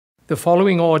The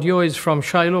following audio is from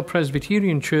Shiloh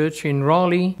Presbyterian Church in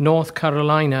Raleigh, North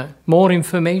Carolina. More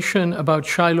information about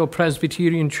Shiloh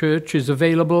Presbyterian Church is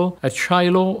available at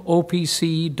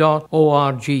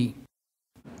shilohopc.org. You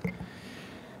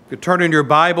turn in your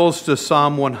Bibles to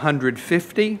Psalm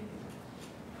 150,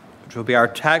 which will be our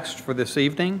text for this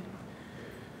evening.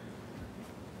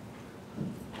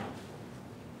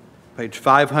 Page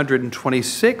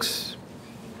 526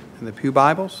 in the Pew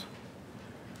Bibles.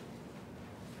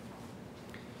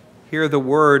 Hear the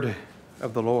word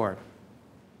of the Lord.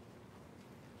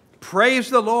 Praise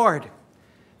the Lord.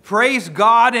 Praise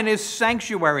God in His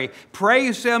sanctuary.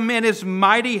 Praise Him in His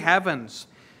mighty heavens.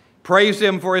 Praise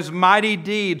Him for His mighty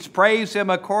deeds. Praise Him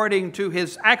according to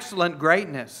His excellent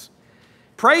greatness.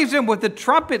 Praise Him with the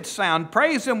trumpet sound.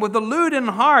 Praise Him with the lute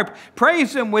and harp.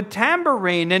 Praise Him with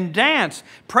tambourine and dance.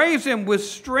 Praise Him with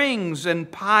strings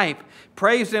and pipe.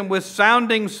 Praise Him with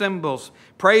sounding cymbals.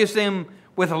 Praise Him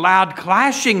with loud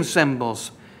clashing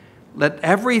cymbals. Let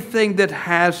everything that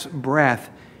has breath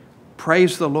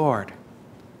praise the Lord.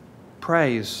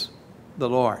 Praise the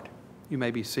Lord. You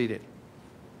may be seated.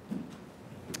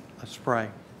 Let's pray.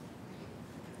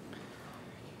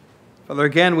 Father,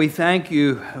 again, we thank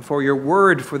you for your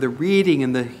word, for the reading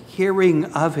and the hearing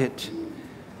of it.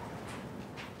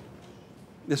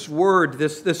 This word,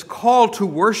 this call to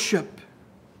worship,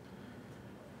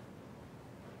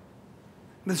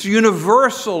 this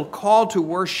universal call to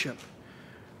worship.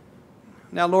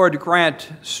 Now, Lord,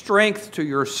 grant strength to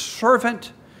your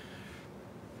servant,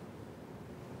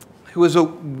 who is a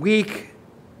weak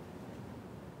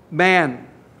man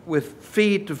with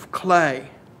feet of clay,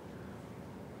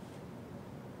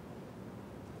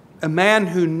 a man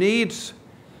who needs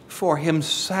for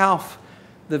himself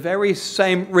the very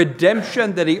same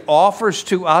redemption that he offers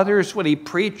to others when he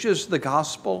preaches the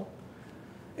gospel.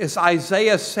 As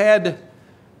Isaiah said,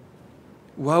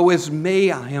 "Woe is me,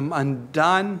 I am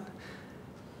undone.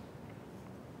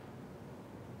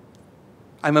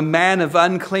 I'm a man of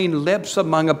unclean lips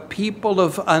among a people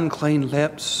of unclean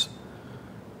lips."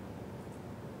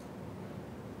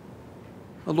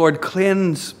 Oh Lord,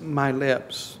 cleanse my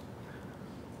lips,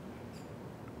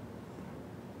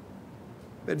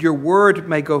 that your word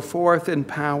may go forth in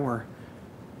power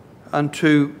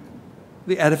unto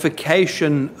the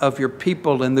edification of your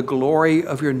people and the glory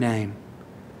of your name.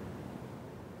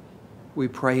 We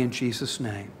pray in Jesus'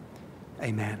 name.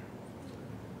 Amen.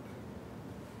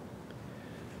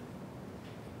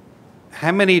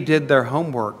 How many did their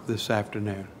homework this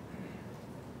afternoon?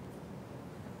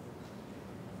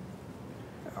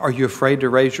 Are you afraid to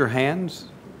raise your hands?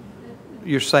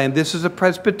 You're saying, this is a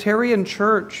Presbyterian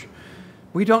church.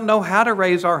 We don't know how to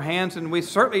raise our hands, and we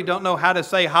certainly don't know how to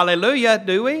say hallelujah,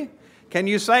 do we? Can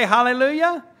you say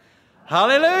hallelujah?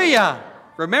 Hallelujah.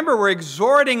 Remember, we're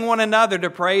exhorting one another to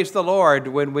praise the Lord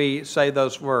when we say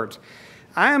those words.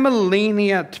 I am a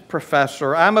lenient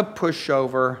professor. I'm a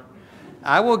pushover.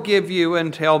 I will give you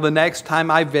until the next time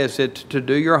I visit to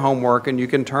do your homework, and you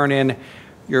can turn in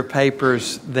your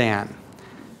papers then.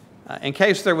 In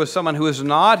case there was someone who is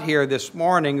not here this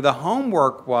morning, the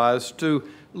homework was to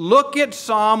look at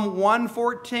Psalm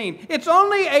 114. It's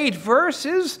only 8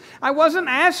 verses. I wasn't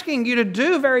asking you to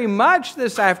do very much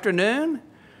this afternoon.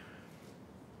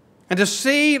 And to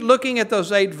see, looking at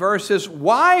those 8 verses,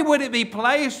 why would it be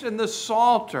placed in the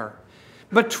Psalter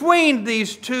between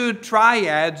these two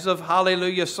triads of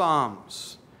hallelujah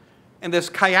psalms? And this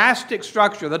chiastic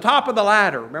structure, the top of the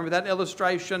ladder, remember that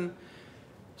illustration?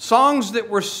 Songs that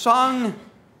were sung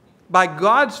by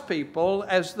God's people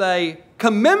as they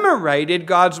commemorated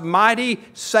God's mighty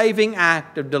saving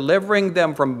act of delivering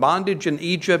them from bondage in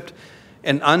Egypt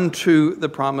and unto the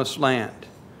promised land.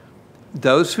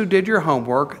 Those who did your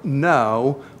homework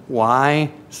know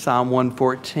why Psalm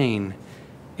 114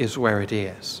 is where it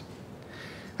is.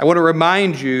 I want to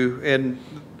remind you, in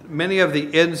many of the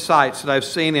insights that I've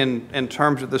seen in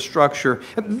terms of the structure,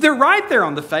 they're right there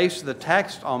on the face of the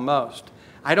text almost.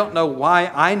 I don't know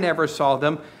why I never saw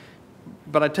them,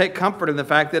 but I take comfort in the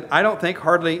fact that I don't think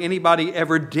hardly anybody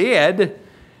ever did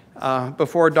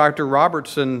before Dr.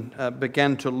 Robertson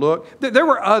began to look. There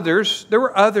were others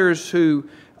who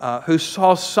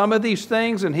saw some of these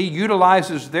things, and he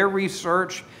utilizes their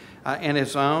research and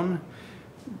his own.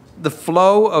 The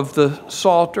flow of the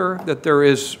Psalter, that there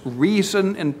is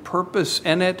reason and purpose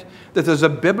in it, that there's a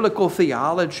biblical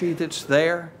theology that's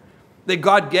there, that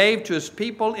God gave to His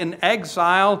people in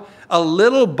exile a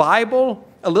little Bible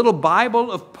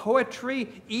of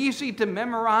poetry, easy to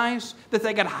memorize, that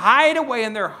they could hide away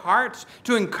in their hearts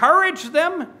to encourage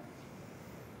them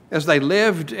as they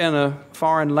lived in a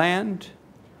foreign land.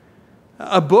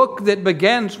 A book that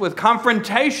begins with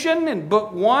confrontation in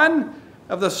book 1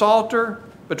 of the Psalter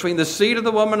between the seed of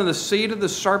the woman and the seed of the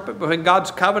serpent, between God's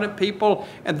covenant people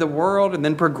and the world, and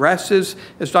then progresses,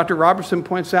 as Dr. Robertson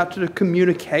points out, to the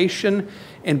communication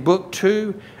in book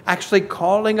 2, actually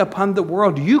calling upon the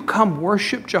world, you come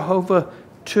worship Jehovah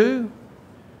too.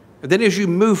 And then as you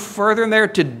move further in there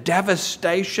to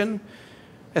devastation,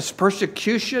 as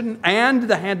persecution and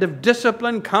the hand of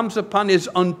discipline comes upon his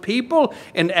own people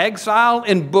in exile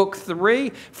in book 3.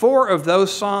 4 of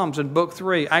those Psalms in book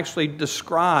 3 actually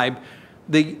describe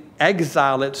the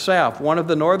exile itself. 1 of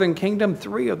the northern kingdom,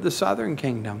 3 of the southern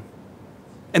kingdom.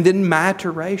 And then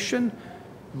maturation,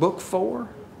 book 4.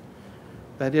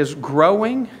 That is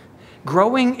growing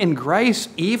in grace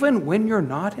even when you're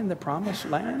not in the promised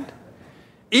land.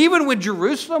 Even when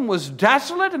Jerusalem was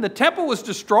desolate and the temple was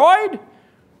destroyed.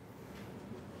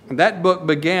 And that book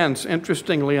begins,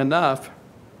 interestingly enough,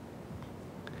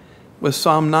 with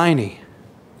Psalm 90.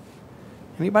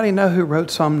 Anybody know who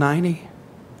wrote Psalm 90?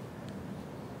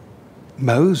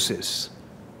 Moses.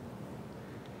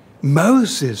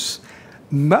 Moses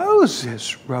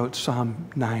wrote Psalm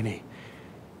 90.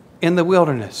 In the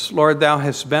wilderness, Lord, thou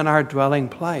hast been our dwelling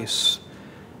place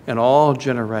in all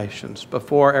generations.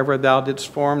 Before ever thou didst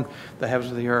form the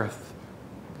heavens of the earth,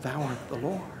 thou art the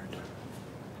Lord.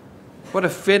 What a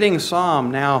fitting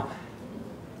psalm now,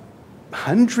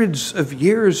 hundreds of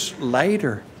years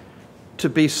later, to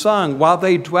be sung while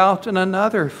they dwelt in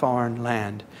another foreign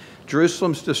land.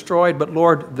 Jerusalem's destroyed, but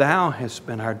Lord, thou hast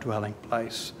been our dwelling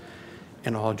place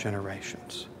in all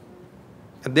generations.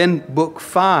 And then book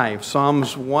 5,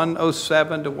 Psalms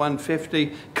 107 to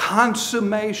 150,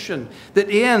 consummation that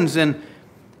ends in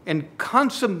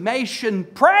consummation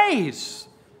praise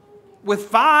with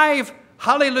 5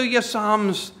 hallelujah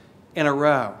psalms in a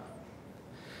row.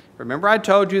 Remember I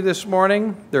told you this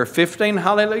morning there are 15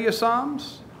 hallelujah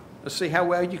psalms? Let's see how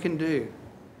well you can do.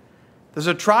 There's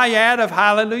a triad of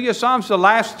hallelujah psalms, the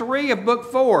last 3 of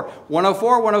book 4,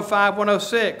 104, 105,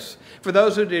 106. For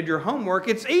those who did your homework,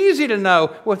 it's easy to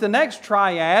know what the next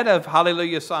triad of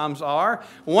hallelujah psalms are.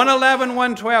 111,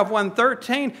 112,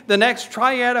 113. The next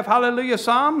triad of hallelujah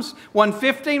psalms,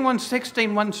 115, 116,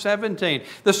 117.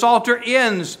 The Psalter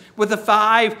ends with the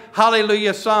 5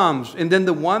 hallelujah psalms. And then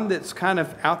the one that's kind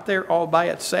of out there all by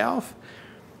itself.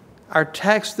 Our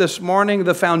text this morning,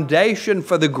 the foundation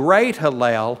for the great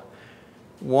Hallel,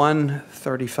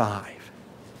 135.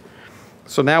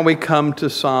 So now we come to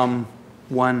Psalm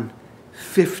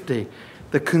 150,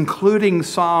 the concluding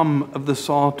psalm of the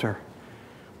Psalter.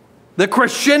 The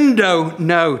crescendo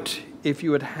note, if you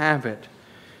would have it,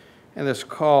 in this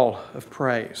call of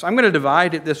praise. I'm going to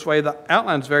divide it this way. The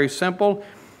outline's very simple.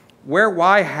 Where,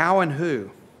 why, how, and who.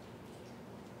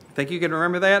 Think you can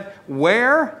remember that?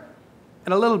 Where,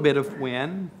 and a little bit of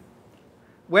when.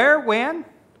 Where, when,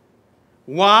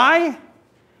 why,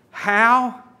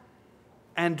 how,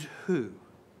 and who.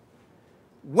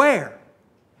 Where?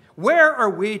 Where are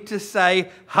we to say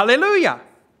hallelujah?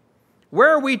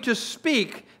 Where are we to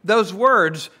speak those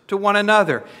words to one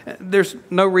another? There's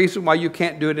no reason why you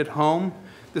can't do it at home.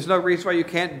 There's no reason why you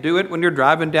can't do it when you're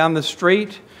driving down the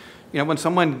street. You know, when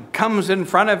someone comes in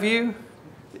front of you,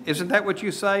 isn't that what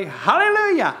you say?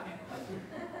 Hallelujah!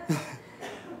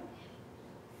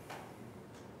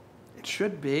 It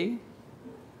should be.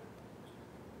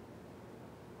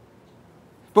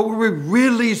 But where we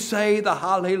really say the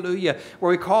hallelujah, where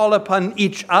we call upon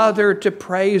each other to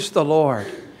praise the Lord,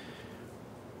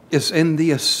 is in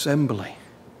the assembly.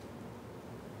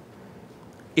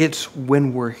 It's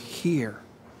when we're here.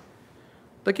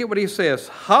 Look at what he says.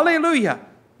 Hallelujah.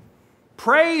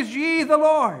 Praise ye the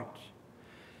Lord.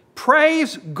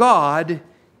 Praise God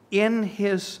in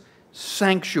his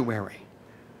sanctuary.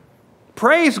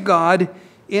 Praise God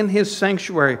in his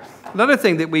sanctuary. Another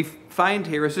thing that we find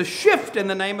here is a shift in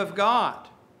the name of God.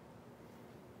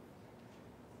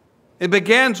 It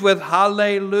begins with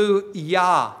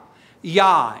hallelujah.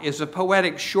 Yah is a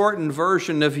poetic shortened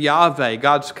version of Yahweh,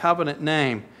 God's covenant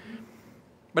name.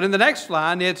 But in the next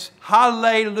line, it's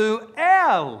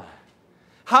hallelujah.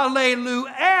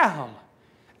 Hallelujah.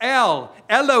 El,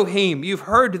 Elohim. You've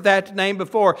heard that name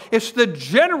before. It's the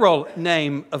general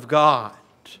name of God.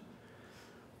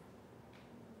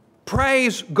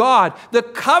 Praise God, the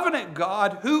covenant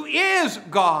God who is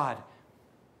God.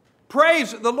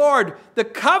 Praise the Lord, the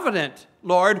covenant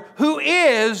Lord who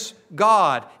is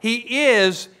God. He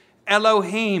is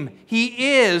Elohim.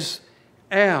 He is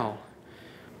El.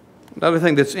 Another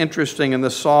thing that's interesting in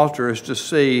the Psalter is to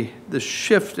see the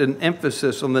shift in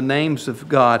emphasis on the names of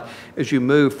God as you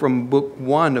move from book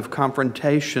 1 of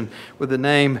confrontation with the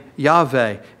name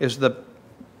Yahweh as the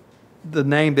the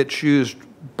name that's used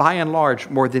by and large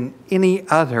more than any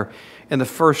other in the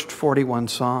first 41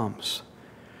 Psalms.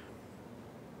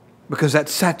 Because that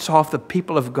sets off the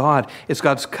people of God. It's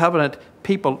God's covenant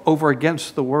people over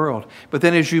against the world. But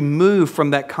then as you move from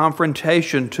that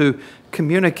confrontation to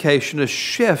communication, a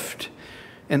shift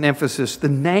in emphasis, the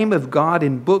name of God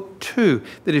in Book 2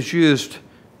 that is used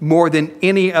more than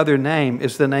any other name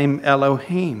is the name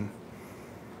Elohim,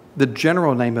 the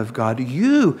general name of God.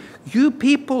 You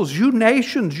peoples, you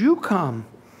nations, you come.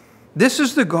 This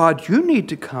is the God you need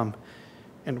to come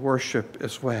and worship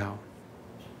as well.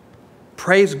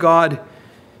 Praise God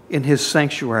in His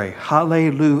sanctuary.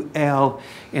 Hallelujah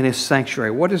in His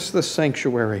sanctuary. What is the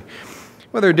sanctuary?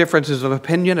 Well, there are differences of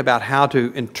opinion about how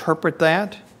to interpret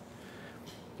that.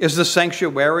 Is the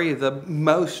sanctuary the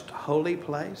most holy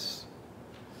place?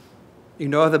 You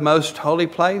know the most holy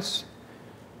place?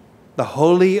 The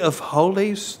Holy of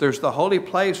Holies. There's the holy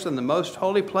place and the most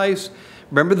holy place.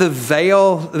 Remember the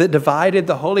veil that divided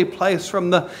the holy place from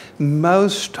the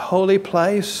most holy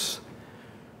place?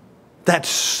 That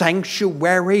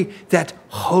sanctuary, that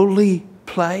holy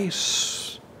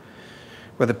place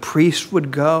where the priest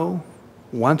would go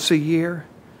once a year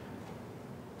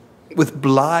with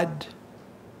blood,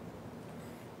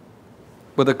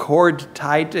 with a cord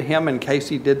tied to him in case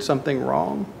he did something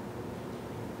wrong.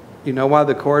 You know why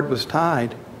the cord was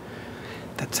tied?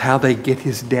 That's how they get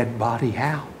his dead body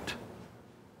out.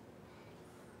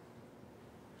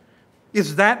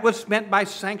 Is that what's meant by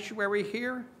sanctuary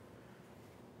here?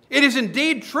 It is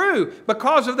indeed true.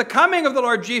 Because of the coming of the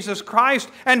Lord Jesus Christ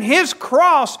and His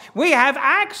cross, we have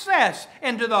access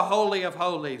into the Holy of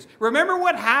Holies. Remember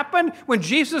what happened when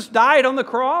Jesus died on the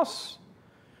cross?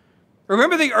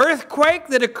 Remember the earthquake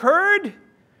that occurred?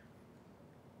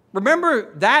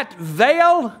 Remember that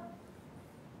veil?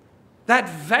 That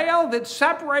veil that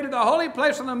separated the holy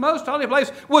place from the most holy place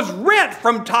was rent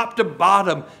from top to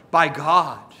bottom by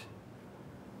God.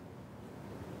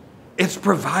 It's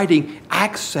providing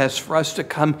access for us to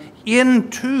come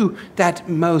into that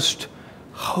most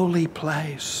holy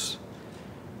place.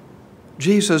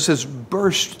 Jesus has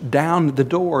burst down the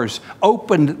doors,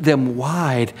 opened them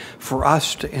wide for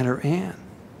us to enter in.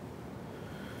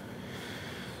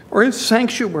 Or is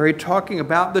sanctuary talking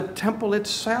about the temple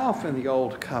itself in the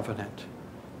Old Covenant?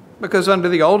 Because under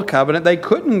the Old Covenant, they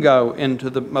couldn't go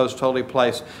into the most holy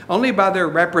place, only by their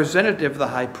representative, the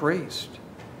high priest.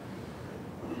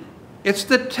 It's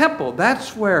the temple.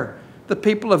 That's where the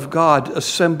people of God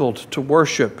assembled to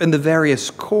worship in the various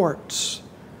courts.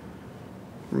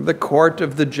 The court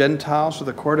of the Gentiles or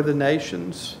the court of the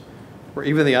nations, where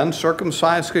even the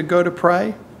uncircumcised could go to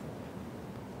pray.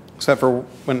 Except for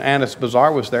when Annas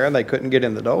Bazaar was there and they couldn't get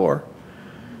in the door.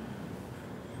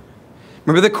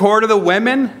 Remember the court of the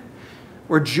women,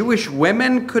 where Jewish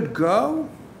women could go?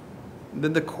 And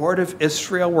then the court of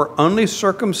Israel, where only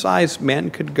circumcised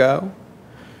men could go.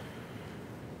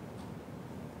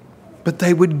 But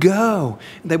they would go,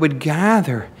 they would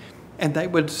gather, and they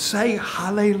would say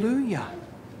hallelujah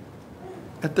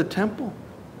at the temple.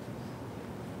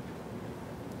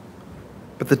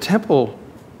 But the temple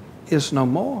is no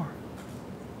more.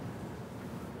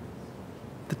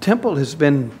 The temple has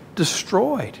been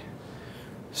destroyed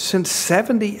since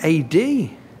 70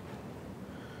 AD.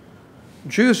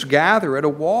 Jews gather at a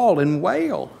wall and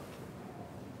wail.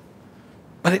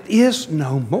 But it is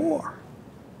no more.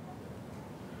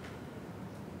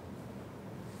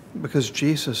 Because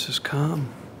Jesus has come.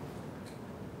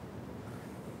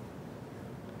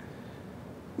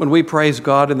 When we praise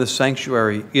God in the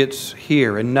sanctuary, it's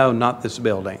here, and no, not this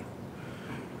building.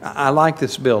 I like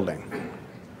this building.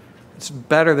 It's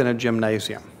better than a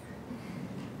gymnasium.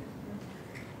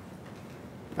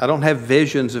 I don't have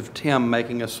visions of Tim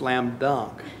making a slam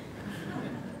dunk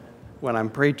when I'm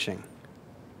preaching.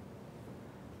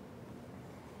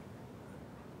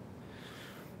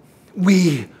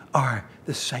 We are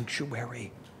the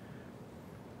sanctuary.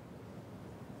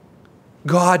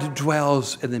 God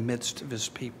dwells in the midst of His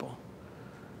people.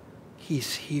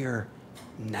 He's here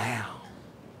now.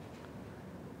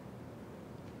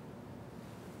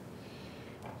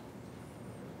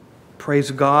 Praise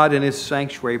God in His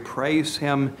sanctuary. Praise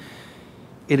Him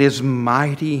in His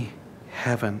mighty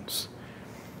heavens.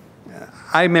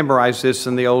 I memorized this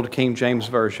in the old King James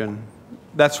Version.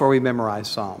 That's where we memorize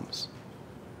Psalms.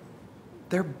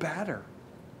 They're better.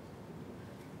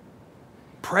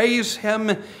 Praise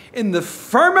Him in the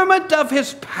firmament of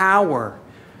His power.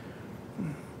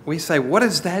 We say, what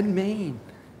does that mean?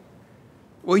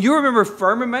 Well, you remember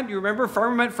firmament. You remember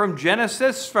firmament from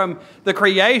Genesis, from the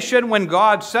creation when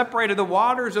God separated the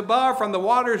waters above from the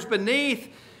waters beneath.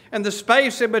 And the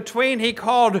space in between he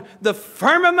called the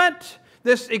firmament,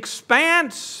 this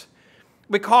expanse.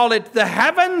 We call it the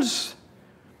heavens.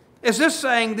 Is this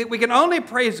saying that we can only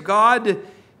praise God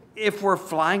if we're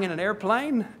flying in an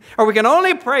airplane? Or we can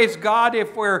only praise God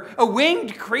if we're a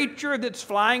winged creature that's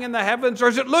flying in the heavens? Or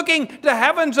is it looking to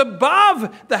heavens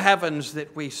above the heavens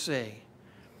that we see?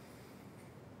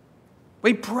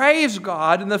 We praise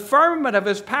God in the firmament of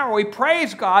His power. We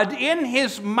praise God in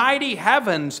His mighty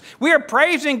heavens. We are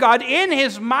praising God in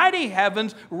His mighty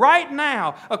heavens right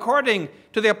now, according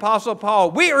to the Apostle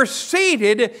Paul. We are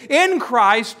seated in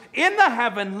Christ in the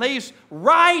heavenlies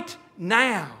right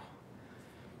now.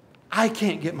 I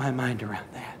can't get my mind around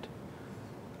that,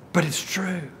 but it's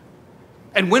true.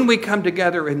 And when we come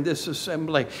together in this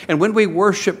assembly, and when we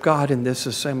worship God in this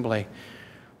assembly,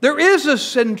 there is a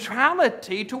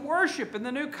centrality to worship in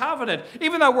the new covenant.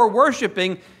 Even though we're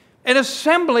worshiping in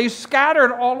assemblies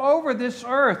scattered all over this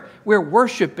earth, we're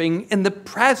worshiping in the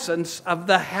presence of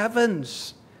the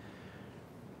heavens,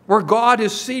 where God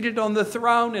is seated on the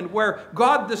throne and where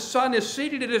God the Son is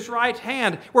seated at His right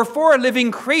hand, where four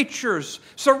living creatures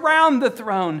surround the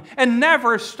throne and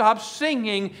never stop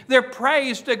singing their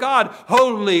praise to God.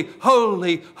 Holy,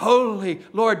 holy, holy,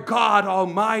 Lord God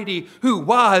Almighty, who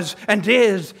was and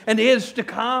is to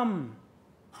come.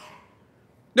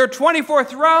 There are 24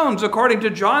 thrones, according to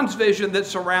John's vision, that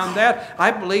surround that.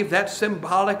 I believe that's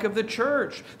symbolic of the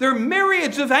church. There are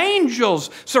myriads of angels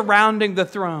surrounding the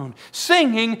throne,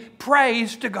 singing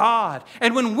praise to God.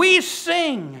 And when we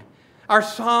sing our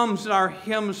psalms and our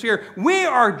hymns here, we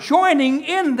are joining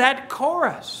in that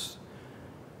chorus.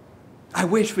 I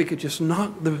wish we could just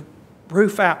knock the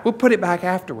roof out. We'll put it back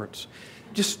afterwards.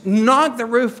 Just knock the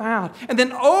roof out and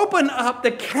then open up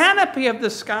the canopy of the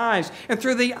skies, and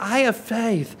through the eye of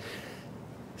faith,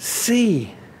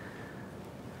 see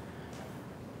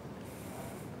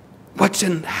what's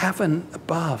in heaven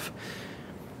above.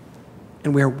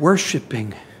 And we're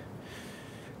worshiping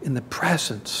in the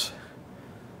presence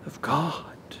of God.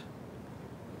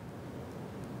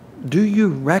 Do you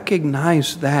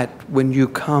recognize that when you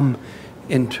come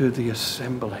into the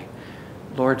assembly?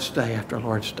 Lord's Day after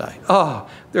Lord's Day. Oh,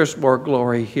 there's more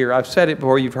glory here. I've said it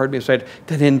before, you've heard me say it,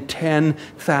 than in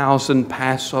 10,000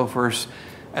 Passovers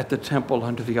at the temple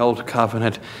under the Old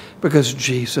Covenant, because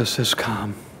Jesus has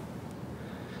come.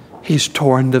 He's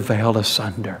torn the veil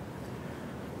asunder.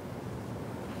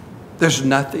 There's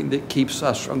nothing that keeps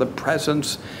us from the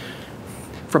presence,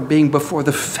 from being before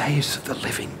the face of the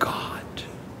living God.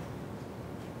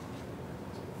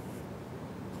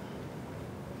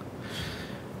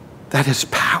 That is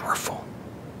powerful.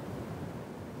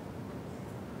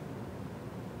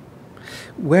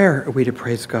 Where are we to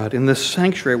praise God? In the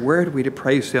sanctuary. Where are we to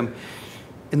praise Him?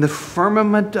 In the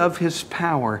firmament of His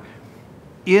power,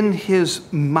 in His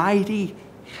mighty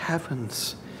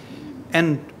heavens.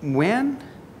 And when?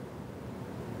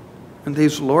 In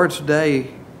these Lord's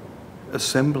Day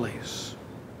assemblies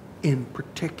in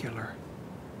particular.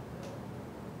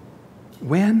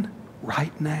 When?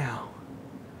 Right now.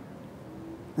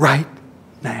 Right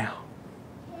now.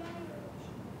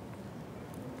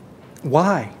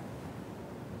 Why?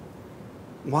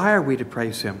 Why are we to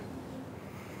praise Him?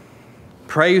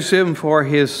 Praise Him for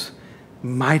His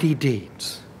mighty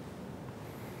deeds.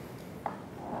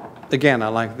 Again, I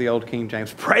like the old King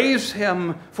James. Praise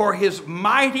Him for His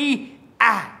mighty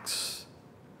acts,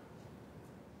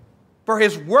 for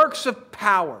His works of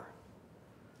power,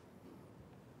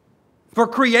 for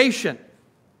creation.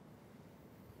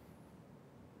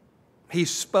 He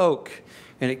spoke,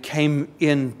 and it came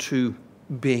into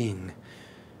being.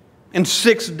 In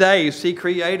 6 days, He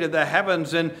created the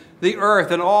heavens and the earth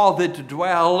and all that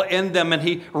dwell in them, and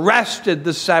He rested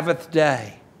the seventh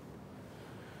day.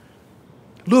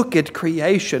 Look at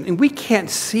creation, and we can't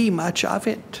see much of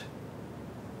it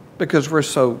because we're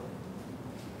so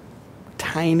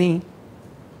tiny.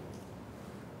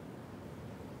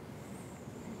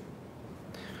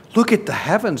 Look at the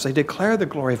heavens. They declare the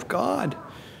glory of God.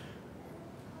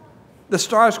 The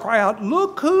stars cry out,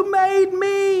 "Look who made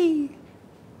me!"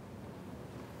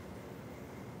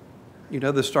 You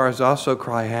know, the stars also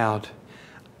cry out,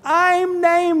 "I'm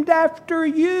named after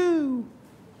you."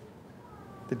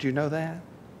 Did you know that?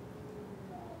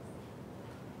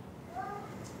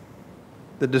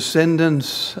 The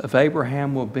descendants of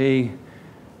Abraham will be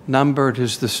numbered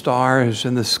as the stars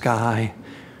in the sky.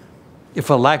 If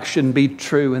election be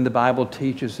true, and the Bible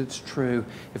teaches it's true,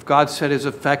 if God set His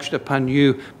affection upon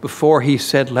you before He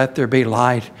said, "Let there be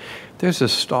light," there's a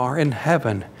star in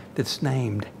heaven that's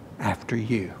named after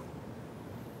you.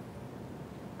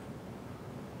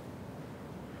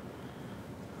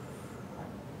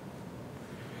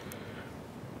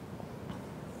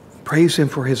 Praise Him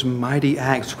for His mighty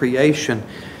acts, creation.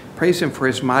 Praise Him for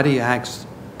His mighty acts,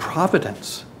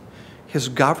 providence, His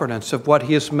governance of what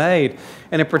He has made.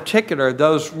 And in particular,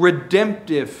 those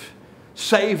redemptive,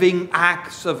 saving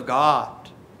acts of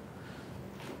God.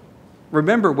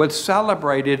 Remember what's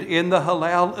celebrated in the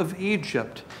Hallel of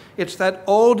Egypt. It's that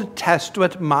Old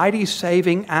Testament mighty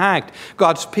saving act.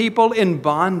 God's people in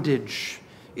bondage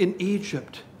in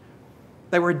Egypt.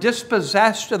 They were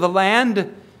dispossessed of the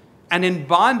land and in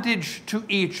bondage to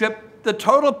Egypt. The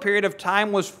total period of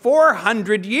time was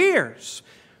 400 years.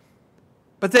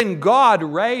 But then God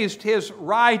raised His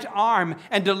right arm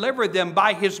and delivered them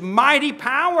by His mighty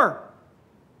power.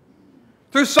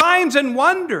 Through signs and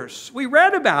wonders. We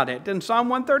read about it in Psalm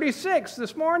 136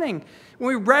 this morning.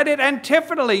 We read it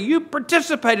antiphonally. You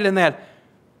participated in that.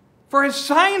 For His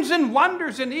signs and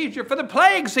wonders in Egypt, for the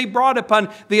plagues He brought upon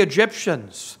the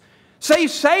Egyptians. So He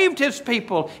saved His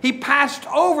people. He passed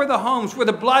over the homes where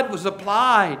the blood was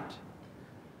applied.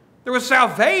 There was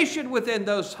salvation within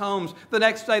those homes. The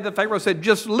next day the Pharaoh said,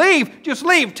 just leave,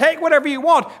 take whatever you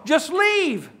want, just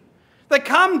leave. They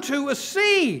come to a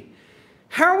sea.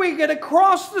 How are we going to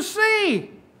cross the sea?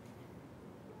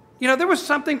 You know, there was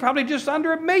something probably just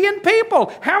under 1 million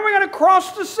people. How are we going to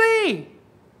cross the sea?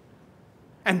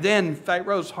 And then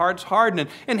Pharaoh's heart's hardened.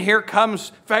 And here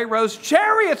comes Pharaoh's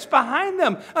chariots behind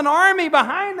them, an army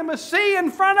behind them, a sea in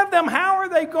front of them. How are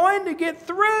they going to get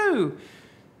through?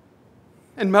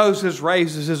 And Moses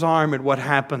raises his arm, and what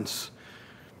happens?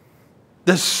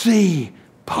 The sea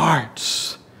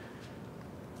parts.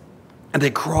 And they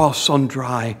cross on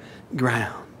dry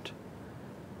ground.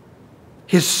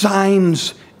 His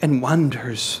signs and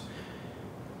wonders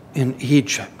in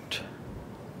Egypt.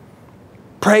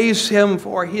 Praise Him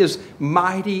for His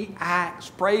mighty acts.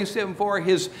 Praise Him for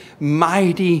His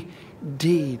mighty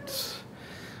deeds.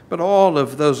 But all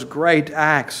of those great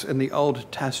acts in the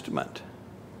Old Testament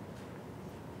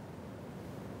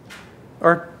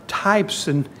are types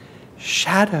and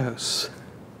shadows.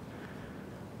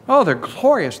 Oh, they're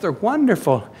glorious. They're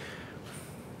wonderful.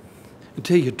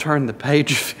 Until you turn the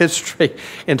page of history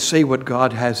and see what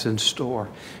God has in store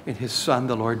in His Son,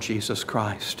 the Lord Jesus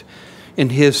Christ, in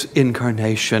His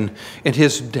incarnation, in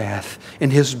His death, in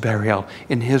His burial,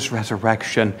 in His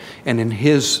resurrection, and in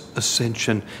His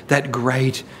ascension, that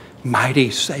great, mighty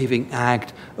saving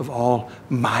act of all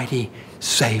mighty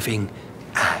saving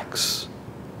acts.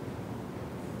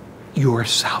 Your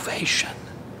salvation.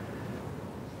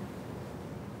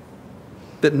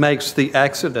 That makes the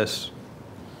Exodus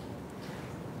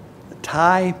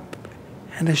type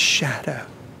and a shadow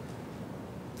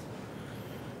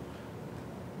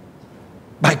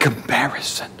by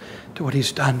comparison to what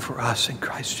He's done for us in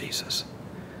Christ Jesus.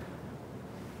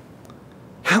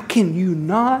 How can you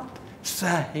not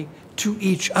say to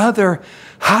each other,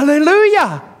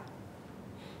 hallelujah?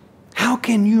 How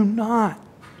can you not?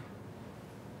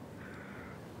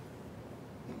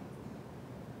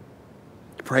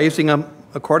 Praising Him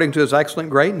according to His excellent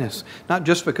greatness, not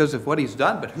just because of what He's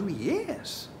done, but who He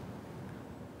is.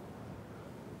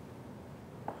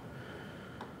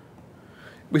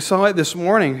 We saw it this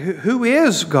morning. Who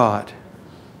is God?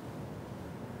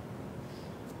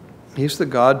 He's the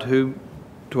God who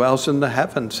dwells in the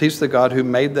heavens. He's the God who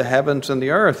made the heavens and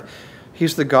the earth.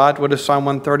 He's the God, what does Psalm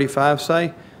 135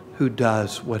 say? Who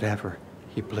does whatever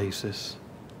He pleases.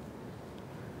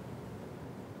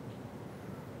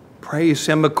 Praise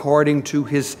Him according to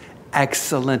His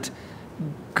excellent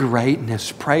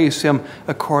greatness. Praise Him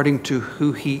according to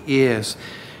who He is.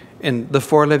 And the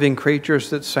four living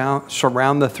creatures that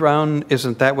surround the throne,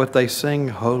 isn't that what they sing?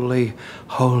 Holy,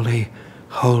 holy,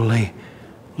 holy,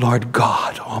 Lord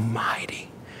God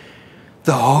Almighty.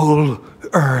 The whole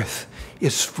earth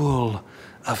is full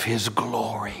of His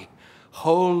glory.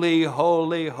 Holy,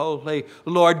 holy, holy,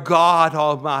 Lord God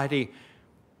Almighty,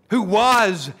 who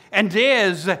was and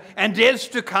is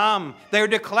to come. They're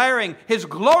declaring His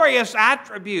glorious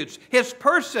attributes, His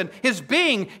person, His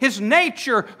being, His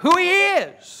nature, who He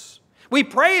is. We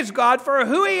praise God for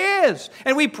who He is,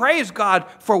 and we praise God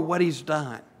for what He's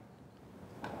done.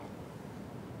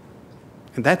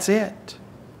 And that's it.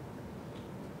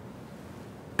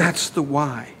 That's the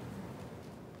why.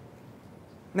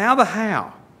 Now the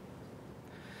how.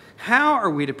 How are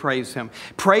we to praise Him?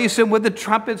 Praise Him with the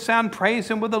trumpet sound. Praise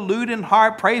Him with the lute and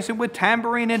harp. Praise Him with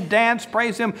tambourine and dance.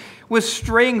 Praise Him with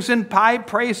strings and pipe.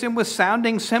 Praise Him with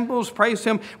sounding cymbals. Praise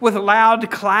Him with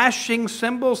loud clashing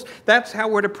cymbals. That's how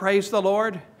we're to praise the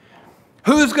Lord.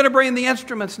 Who's going to bring the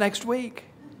instruments next week?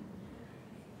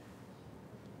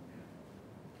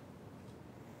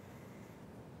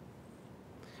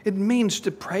 It means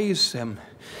to praise Him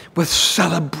with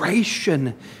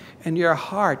celebration in your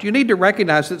heart. You need to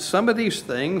recognize that some of these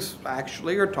things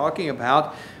actually are talking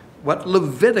about what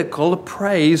Levitical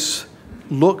praise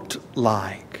looked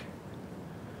like.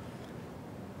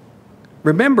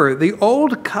 Remember, the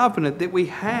old covenant that we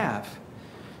have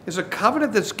is a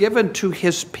covenant that's given to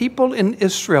his people in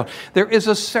Israel. There is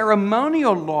a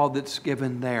ceremonial law that's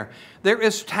given there. There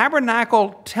is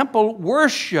tabernacle temple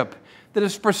worship that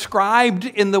is prescribed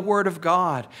in the Word of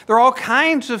God. There are all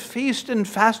kinds of feasts and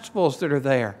festivals that are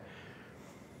there.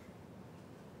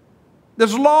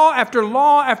 There's law after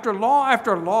law after law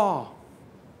after law,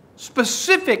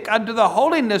 specific unto the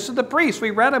holiness of the priests. We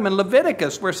read them in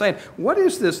Leviticus. We're saying, what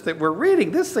is this that we're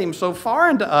reading? This seems so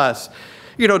foreign to us.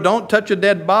 You know, don't touch a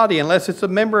dead body unless it's a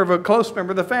member of a close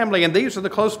member of the family. And these are the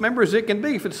close members it can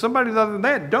be. If it's somebody other than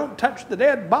that, don't touch the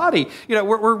dead body. You know,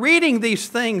 we're reading these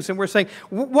things and we're saying,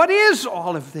 what is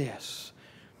all of this?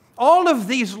 All of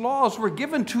these laws were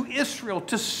given to Israel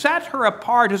to set her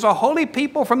apart as a holy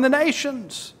people from the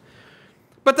nations.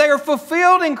 But they are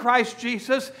fulfilled in Christ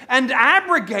Jesus and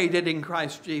abrogated in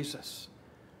Christ Jesus.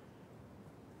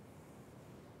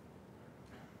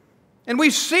 And we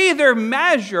see their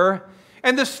measure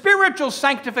and the spiritual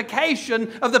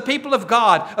sanctification of the people of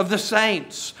God, of the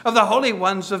saints, of the holy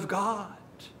ones of God.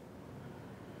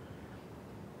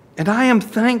 And I am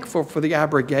thankful for the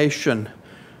abrogation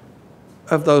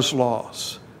of those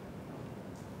laws.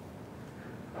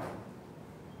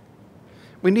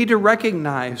 We need to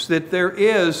recognize that there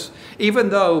is, even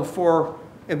though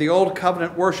in the Old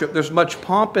Covenant worship, there's much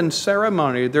pomp and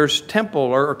ceremony. There's temple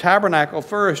or tabernacle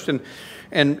first,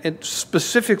 and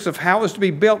specifics of how it was to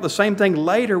be built. The same thing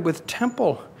later with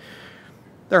temple.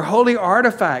 There are holy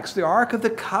artifacts, the Ark of the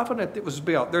Covenant that was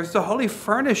built. There's the holy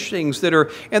furnishings that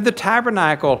are in the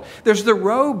tabernacle. There's the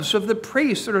robes of the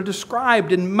priests that are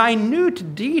described in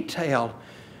minute detail.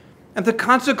 And the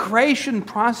consecration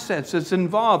process that's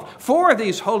involved for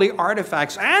these holy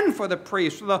artifacts and for the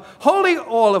priests, the holy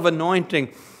oil of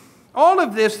anointing. All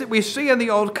of this that we see in the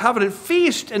Old Covenant,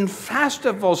 feasts and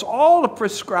festivals, all are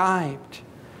prescribed.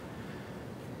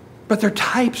 But they're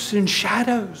types and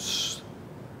shadows.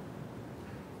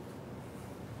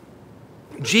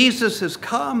 Jesus has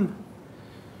come.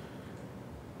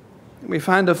 We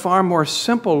find a far more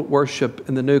simple worship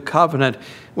in the New Covenant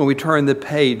when we turn the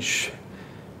page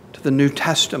to the New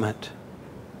Testament,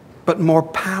 but more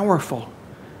powerful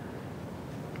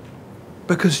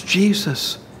because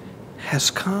Jesus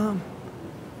has come.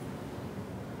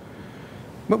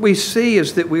 What we see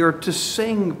is that we are to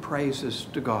sing praises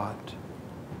to God.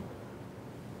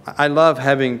 I love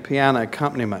having piano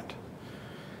accompaniment.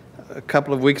 A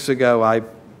couple of weeks ago,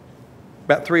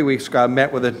 about 3 weeks ago, I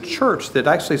met with a church that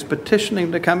actually is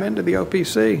petitioning to come into the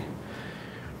OPC.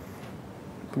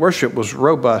 The worship was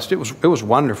robust. It was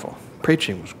wonderful.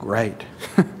 Preaching was great.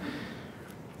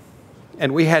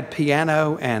 And we had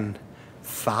piano and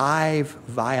 5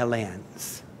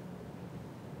 violins.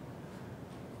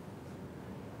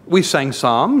 We sang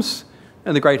psalms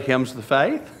and the great hymns of the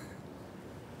faith.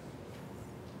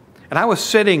 And I was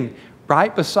sitting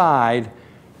right beside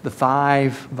the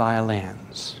 5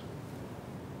 violins.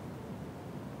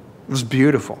 It was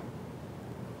beautiful.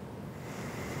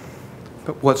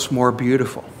 But what's more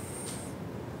beautiful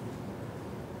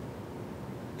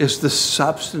is the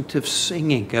substantive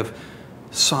singing of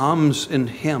psalms and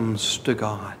hymns to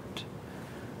God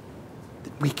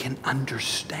that we can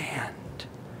understand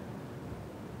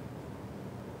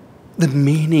the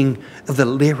meaning of the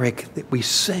lyric that we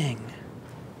sing.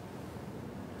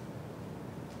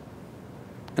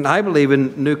 And I believe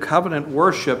in New Covenant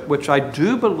worship, which I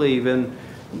do believe in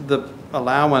the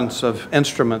allowance of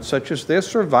instruments such as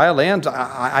this or violins.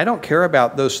 I don't care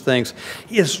about those things.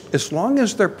 As long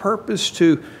as their purpose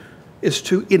is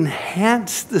to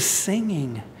enhance the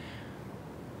singing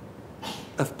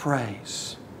of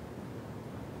praise,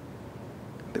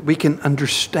 that we can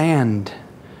understand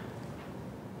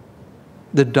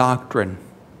the doctrine,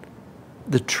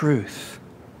 the truth,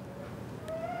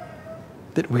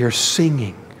 that we are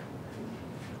singing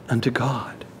unto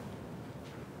God.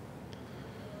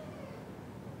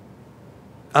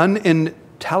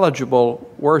 Unintelligible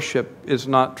worship is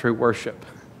not true worship.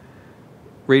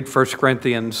 Read 1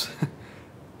 Corinthians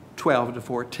 12 to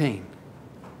 14.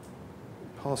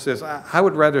 Paul says, I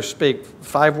would rather speak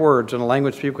 5 words in a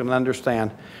language people can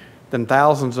understand than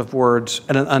thousands of words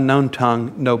in an unknown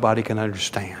tongue nobody can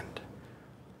understand.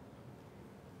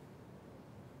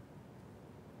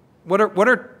 What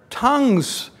are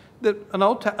tongues? That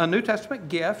a New Testament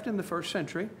gift in the first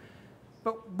century.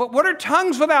 But what are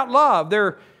tongues without love?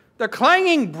 They're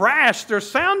clanging brass. They're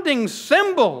sounding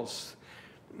cymbals.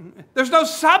 There's no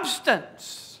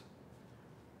substance.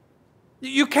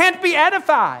 You can't be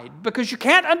edified because you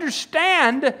can't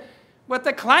understand what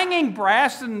the clanging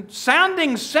brass and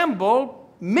sounding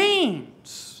cymbal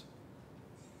means.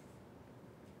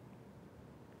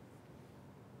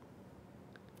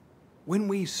 When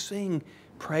we sing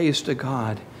praise to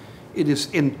God, it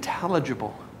is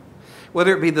intelligible.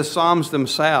 Whether it be the Psalms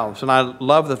themselves, and I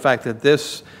love the fact that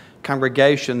this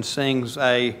congregation sings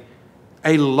a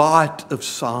lot of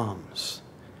Psalms,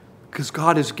 because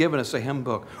God has given us a hymn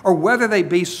book. Or whether they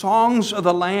be songs of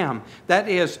the Lamb, that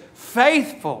is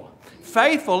faithful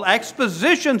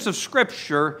expositions of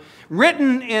Scripture,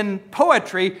 written in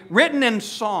poetry, written in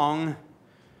song,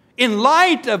 in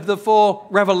light of the full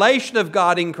revelation of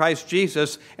God in Christ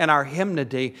Jesus and our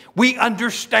hymnody. We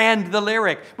understand the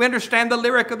lyric. We understand the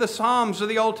lyric of the Psalms of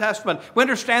the Old Testament. We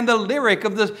understand the lyric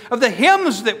of the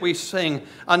hymns that we sing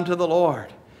unto the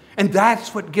Lord. And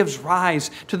that's what gives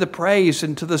rise to the praise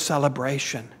and to the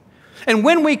celebration. And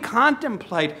when we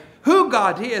contemplate who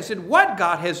God is and what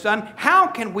God has done, how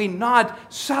can we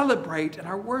not celebrate in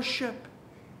our worship?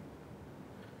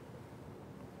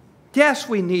 Yes,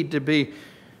 we need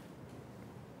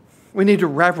to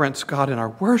reverence God in our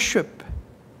worship.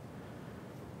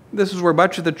 This is where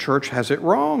much of the church has it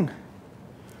wrong.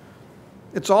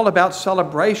 It's all about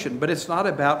celebration, but it's not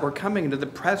about we're coming into the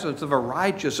presence of a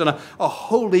righteous and a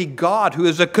holy God who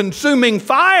is a consuming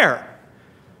fire.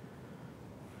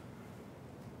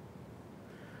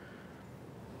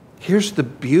 Here's the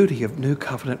beauty of New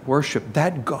Covenant worship.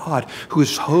 That God who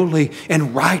is holy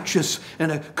and righteous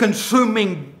and a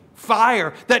consuming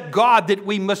fire, that God that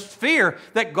we must fear,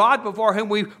 that God before whom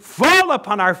we fall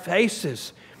upon our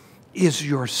faces, is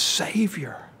your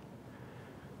Savior.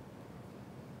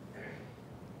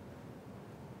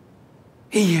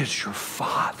 He is your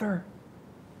Father.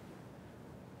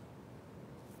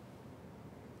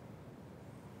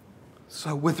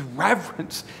 So with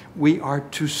reverence, we are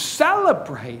to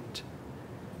celebrate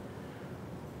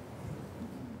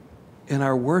in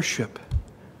our worship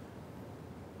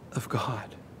of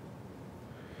God.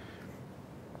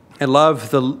 I love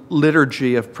the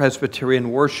liturgy of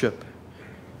Presbyterian worship.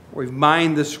 We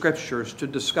mine the Scriptures to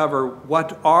discover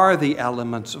what are the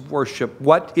elements of worship,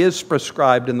 what is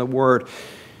prescribed in the Word.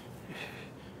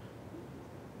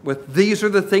 These are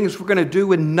the things we're going to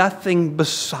do and nothing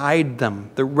beside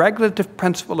them. The regulative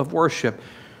principle of worship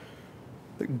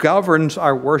that governs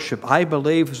our worship, I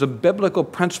believe, is a biblical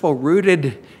principle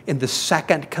rooted in the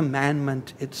second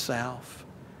commandment itself.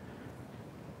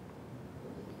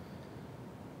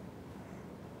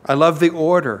 I love the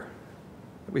order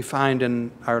that we find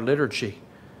in our liturgy,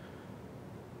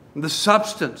 the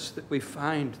substance that we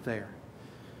find there,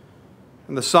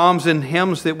 and the psalms and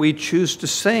hymns that we choose to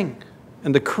sing,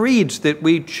 and the creeds that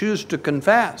we choose to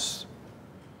confess,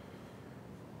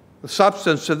 the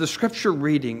substance of the Scripture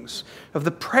readings, of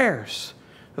the prayers,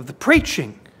 of the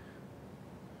preaching,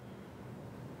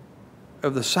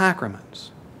 of the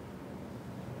sacraments.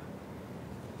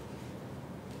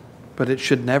 But it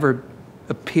should never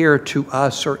appear to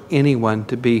us or anyone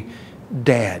to be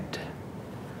dead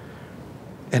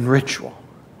and ritual.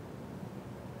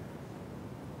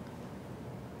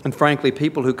 And frankly,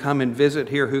 people who come and visit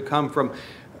here, who come from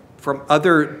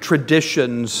other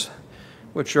traditions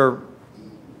which are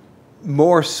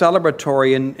more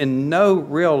celebratory and no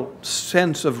real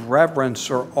sense of reverence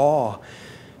or awe,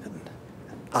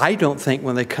 I don't think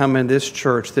when they come in this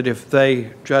church that if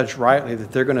they judge rightly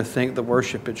that they're going to think the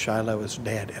worship at Shiloh is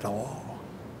dead at all.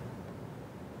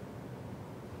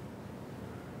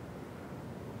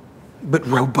 But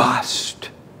robust,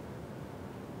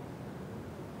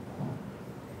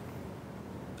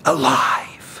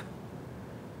 alive.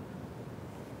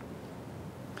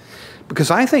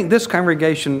 Because I think this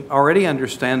congregation already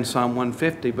understands Psalm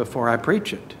 150 before I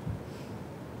preach it.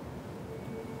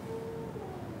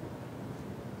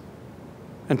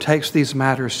 And takes these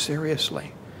matters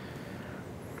seriously.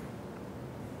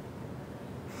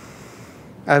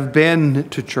 I've been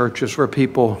to churches where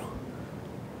people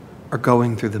are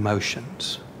going through the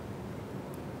motions.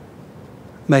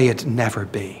 May it never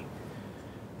be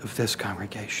of this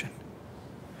congregation.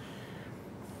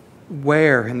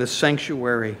 Where in the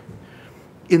sanctuary,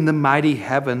 in the mighty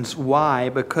heavens? Why?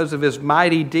 Because of His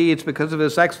mighty deeds, because of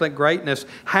His excellent greatness.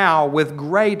 How? With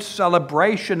great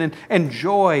celebration and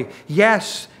joy,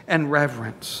 yes, and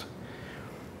reverence.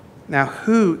 Now,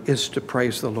 who is to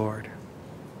praise the Lord?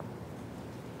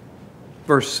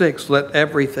 Verse 6, let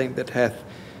everything that hath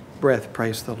breath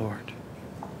praise the Lord.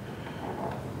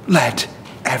 Let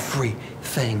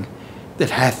everything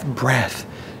that hath breath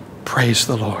praise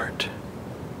the Lord.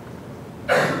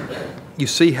 You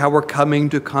see how we're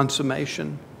coming to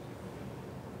consummation?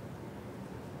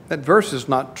 That verse is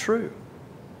not true.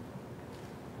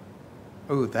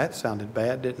 Ooh, that sounded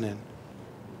bad, didn't it?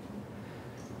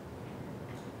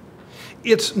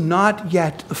 It's not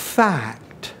yet a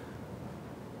fact.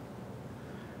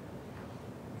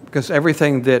 Because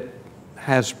everything that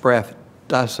has breath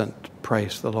doesn't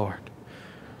praise the Lord.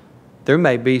 There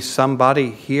may be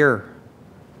somebody here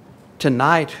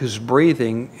tonight who's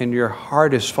breathing and your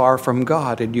heart is far from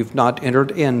God and you've not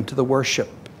entered into the worship.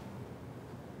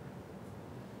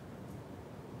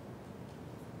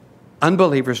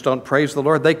 Unbelievers don't praise the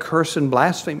Lord. They curse and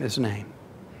blaspheme His name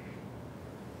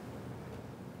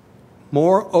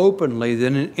more openly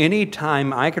than in any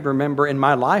time I could remember in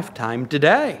my lifetime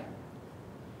today.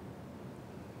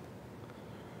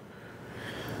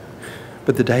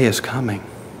 But the day is coming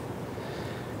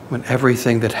when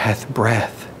everything that hath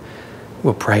breath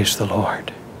will praise the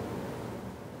Lord.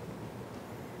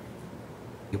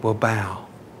 He will bow.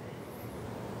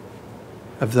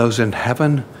 Of those in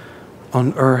heaven,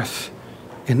 on earth,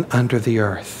 and under the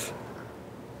earth.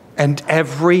 And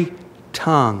every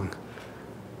tongue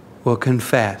will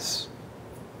confess,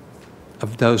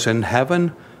 of those in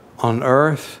heaven, on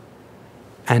earth,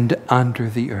 and under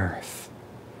the earth,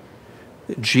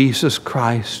 that Jesus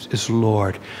Christ is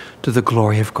Lord, to the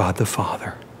glory of God the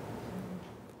Father.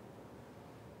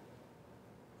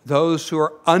 Those who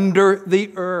are under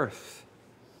the earth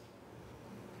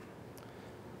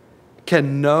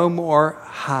can no more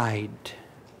hide.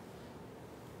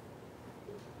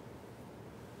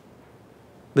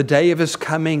 The day of His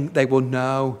coming, they will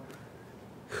know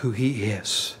who He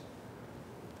is.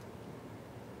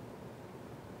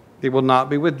 It will not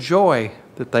be with joy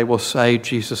that they will say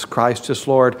Jesus Christ is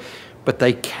Lord, but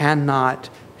they cannot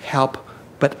help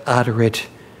but utter it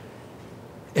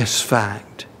as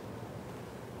fact.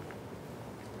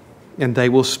 And they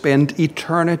will spend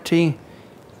eternity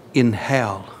in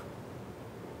hell,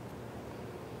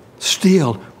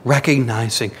 still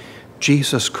recognizing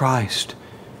Jesus Christ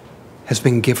has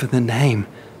been given the name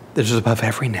that is above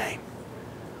every name.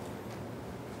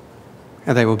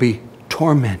 And they will be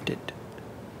tormented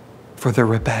for their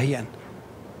rebellion.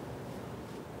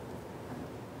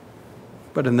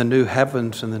 But in the new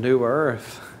heavens and the new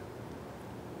earth,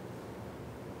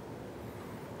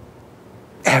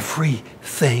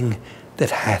 everything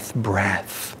that hath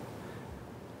breath,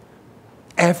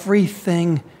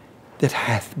 everything that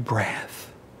hath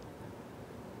breath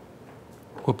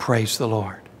will praise the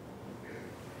Lord.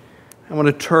 I want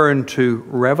to turn to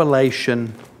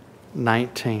Revelation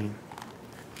 19.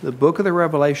 The book of the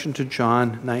Revelation to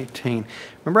John 19.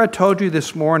 Remember I told you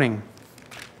this morning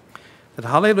that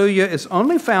hallelujah is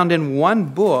only found in one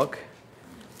book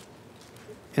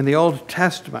in the Old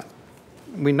Testament.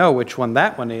 We know which one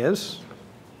that one is,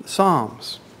 the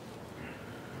Psalms.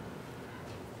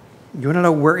 You want to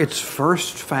know where it's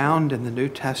first found in the New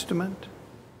Testament?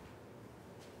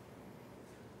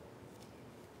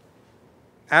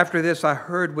 After this, I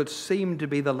heard what seemed to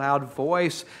be the loud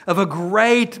voice of a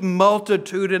great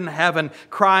multitude in heaven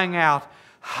crying out,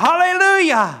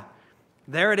 hallelujah!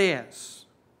 There it is.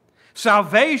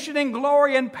 Salvation and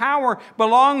glory and power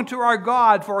belong to our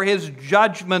God, for His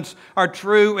judgments are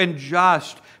true and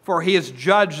just. For He has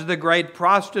judged the great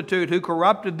prostitute who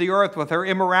corrupted the earth with her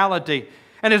immorality,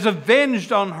 and has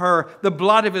avenged on her the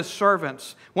blood of His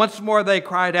servants. Once more they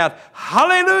cried out,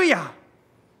 hallelujah!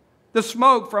 The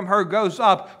smoke from her goes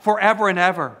up forever and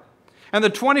ever. And the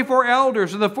 24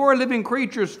 elders and the 4 living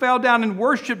creatures fell down and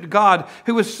worshipped God,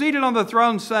 who was seated on the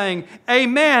throne, saying,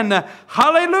 Amen,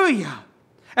 hallelujah.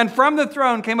 And from the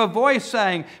throne came a voice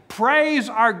saying, Praise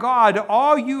our God,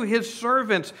 all you His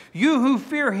servants, you who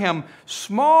fear Him,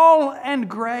 small and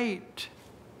great.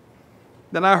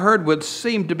 Then I heard what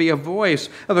seemed to be a voice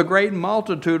of a great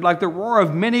multitude, like the roar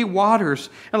of many waters,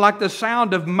 and like the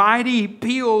sound of mighty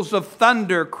peals of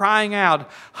thunder, crying out,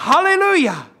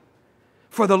 Hallelujah!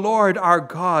 For the Lord our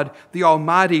God, the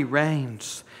Almighty,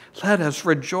 reigns. Let us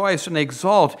rejoice and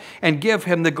exult and give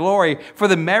Him the glory, for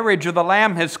the marriage of the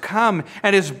Lamb has come,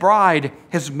 and His bride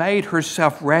has made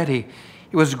herself ready.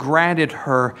 It was granted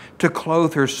her to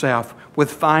clothe herself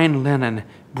with fine linen,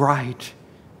 bright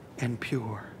and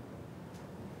pure.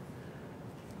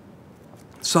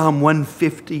 Psalm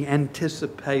 150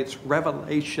 anticipates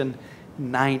Revelation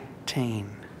 19.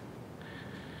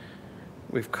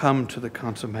 We've come to the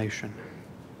consummation.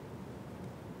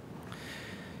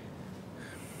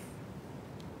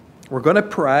 We're going to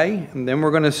pray, and then we're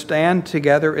going to stand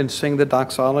together and sing the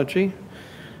doxology.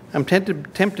 I'm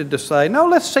tempted to say, no,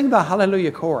 let's sing the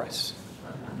Hallelujah chorus.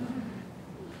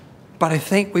 But I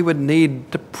think we would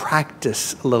need to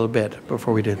practice a little bit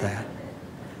before we do that.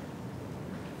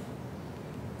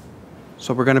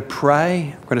 So we're going to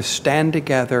pray. We're going to stand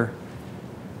together.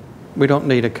 We don't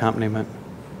need accompaniment.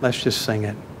 Let's just sing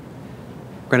it.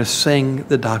 We're going to sing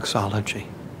the doxology.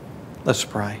 Let's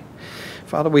pray.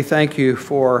 Father, we thank you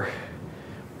for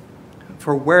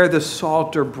where the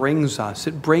Psalter brings us.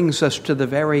 It brings us to the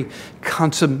very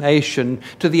consummation,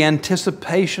 to the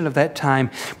anticipation of that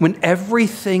time when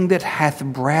everything that hath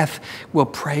breath will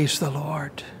praise the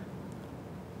Lord.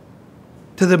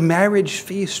 To the marriage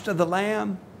feast of the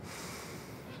Lamb,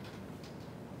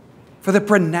 for the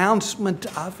pronouncement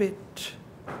of it.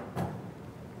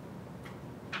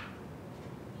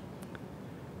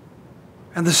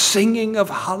 And the singing of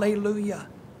hallelujah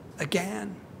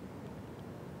again.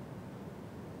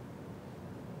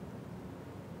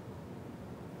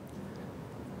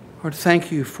 Lord,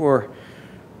 thank you for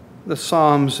the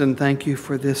Psalms and thank you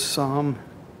for this psalm.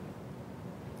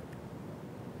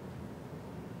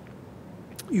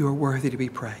 You are worthy to be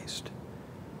praised.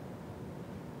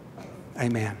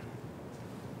 Amen.